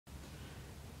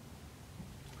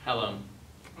Hello,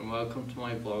 and welcome to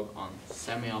my blog on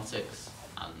semiotics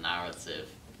and narrative.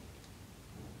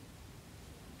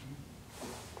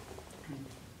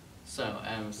 So,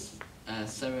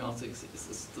 semiotics is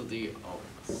the study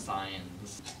of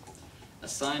signs. A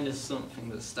sign is something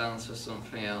that stands for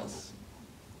something else.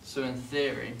 So in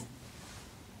theory,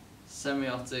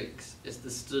 semiotics is the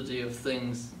study of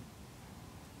things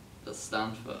that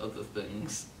stand for other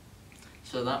things.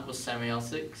 So that was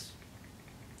semiotics.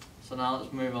 So now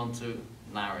let's move on to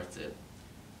narrative.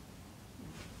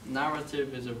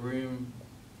 Narrative is a room.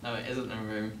 No, it isn't a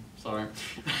room. Sorry.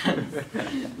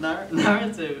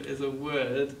 Narrative is a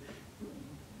word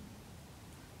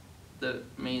that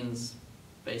means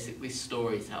basically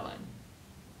storytelling.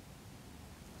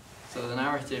 So the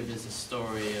narrative is a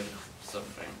story of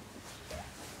something.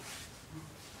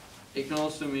 It can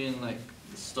also mean like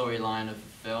the storyline of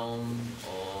a film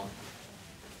or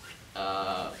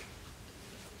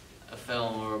a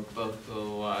film or a book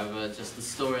or whatever, just the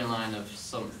storyline of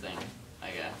something,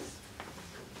 I guess.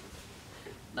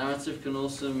 Narrative can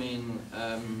also mean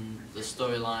the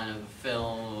storyline of a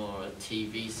film or a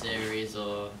TV series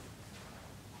or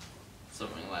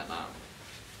something like that.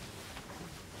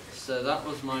 So that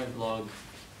was my vlog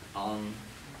on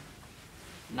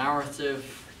narrative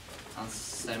and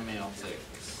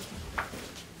semiotics.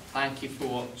 Thank you for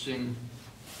watching.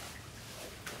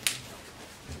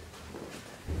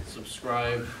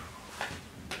 Subscribe.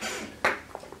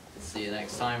 See you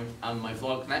next time. And my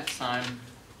vlog next time,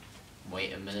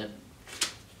 wait a minute,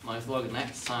 my vlog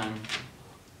next time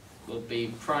will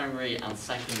be primary and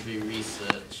secondary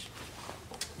research.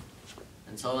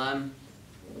 Until then,